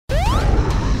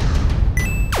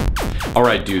All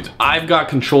right, dudes, I've got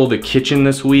control of the kitchen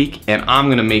this week, and I'm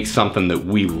gonna make something that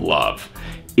we love.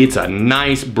 It's a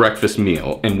nice breakfast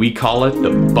meal, and we call it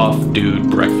the Buff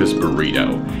Dude Breakfast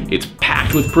Burrito. It's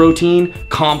packed with protein,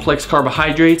 complex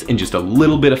carbohydrates, and just a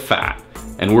little bit of fat.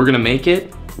 And we're gonna make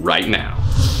it right now.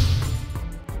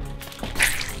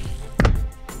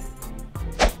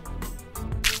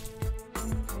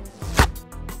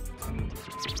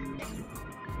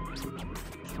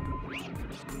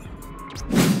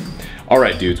 All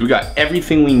right, dudes, we got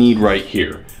everything we need right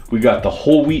here. We got the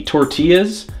whole wheat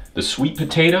tortillas, the sweet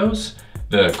potatoes,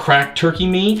 the cracked turkey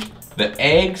meat, the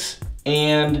eggs,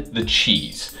 and the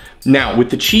cheese. Now, with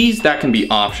the cheese, that can be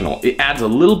optional. It adds a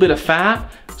little bit of fat,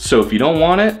 so if you don't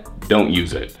want it, don't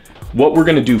use it. What we're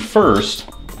gonna do first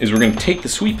is we're gonna take the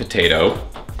sweet potato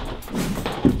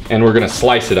and we're gonna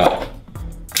slice it up.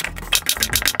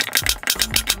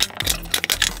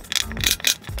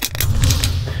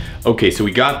 Okay, so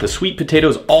we got the sweet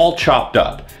potatoes all chopped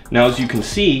up. Now, as you can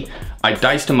see, I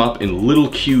diced them up in little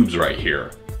cubes right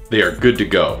here. They are good to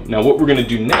go. Now, what we're gonna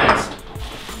do next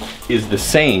is the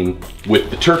same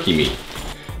with the turkey meat.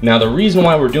 Now, the reason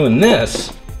why we're doing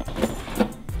this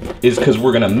is because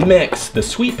we're gonna mix the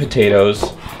sweet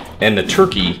potatoes and the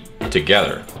turkey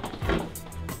together.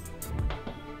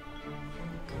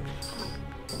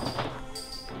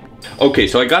 Okay,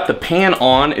 so I got the pan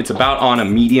on. It's about on a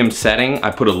medium setting. I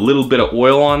put a little bit of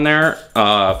oil on there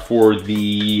for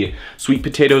the sweet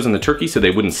potatoes and the turkey so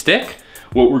they wouldn't stick.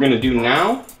 What we're gonna do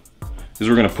now is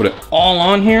we're gonna put it all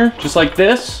on here, just like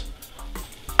this.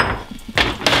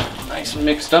 Nice and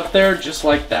mixed up there, just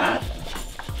like that.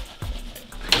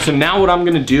 So now what I'm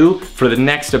gonna do for the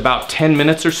next about 10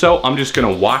 minutes or so, I'm just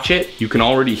gonna watch it. You can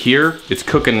already hear it's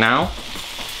cooking now.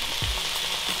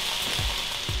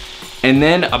 And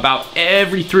then about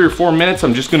every 3 or 4 minutes,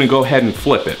 I'm just gonna go ahead and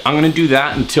flip it. I'm gonna do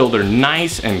that until they're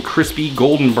nice and crispy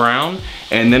golden brown,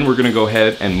 and then we're gonna go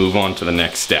ahead and move on to the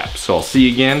next step. So I'll see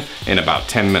you again in about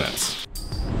 10 minutes.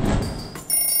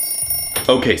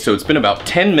 Okay, so it's been about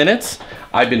 10 minutes.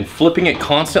 I've been flipping it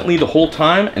constantly the whole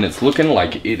time, and it's looking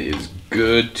like it is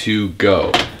good to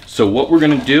go. So what we're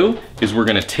gonna do is we're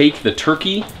gonna take the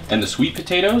turkey and the sweet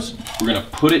potatoes, we're gonna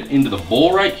put it into the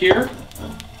bowl right here.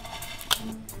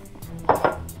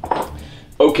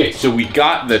 Okay, so we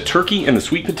got the turkey and the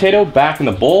sweet potato back in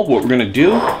the bowl. What we're gonna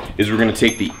do is we're gonna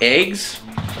take the eggs,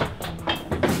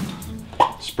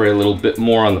 spray a little bit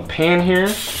more on the pan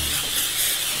here.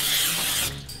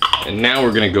 And now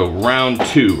we're gonna go round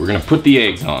 2. We're gonna put the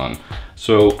eggs on.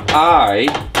 So I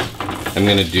am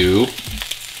gonna do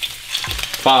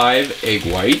 5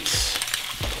 egg whites.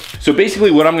 So basically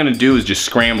what I'm gonna do is just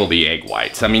scramble the egg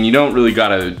whites. I mean, you don't really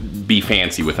gotta be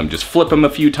fancy with them. Just flip them a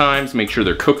few times, make sure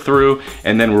they're cooked through,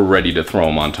 and then we're ready to throw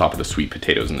them on top of the sweet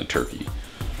potatoes and the turkey.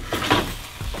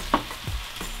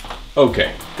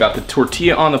 Okay, got the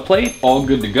tortilla on the plate, all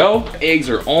good to go. Eggs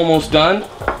are almost done.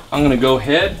 I'm gonna go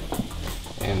ahead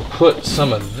and put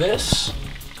some of this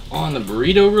on the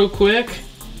burrito real quick.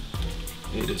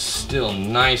 It is still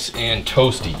nice and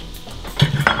toasty.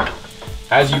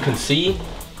 As you can see,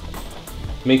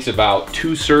 makes about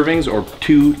 2 servings or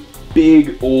 2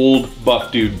 big old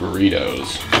Buff Dude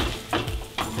burritos.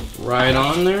 Right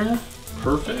on there,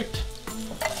 perfect.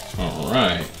 All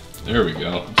right, there we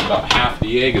go. It's about half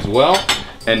the egg as well.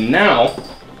 And now,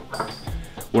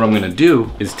 what I'm gonna do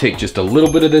is take just a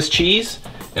little bit of this cheese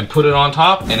and put it on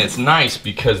top, and it's nice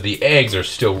because the eggs are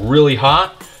still really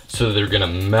hot, so they're gonna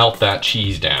melt that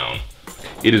cheese down.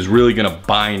 It is really gonna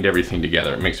bind everything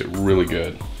together. It makes it really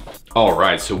good. All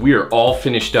right, so we are all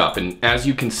finished up, and as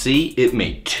you can see, it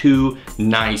made 2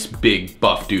 nice big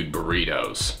Buff Dude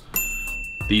burritos.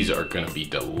 These are gonna be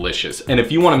delicious. And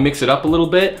if you wanna mix it up a little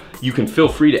bit, you can feel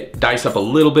free to dice up a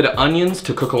little bit of onions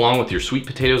to cook along with your sweet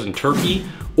potatoes and turkey,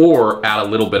 or add a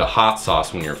little bit of hot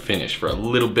sauce when you're finished for a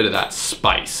little bit of that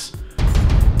spice.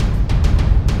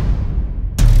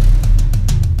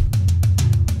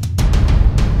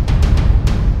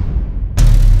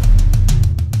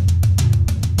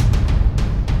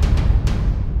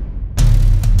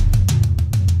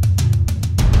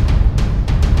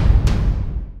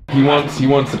 He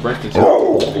wants the breakfast.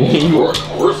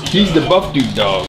 He's the Buff Dude dog.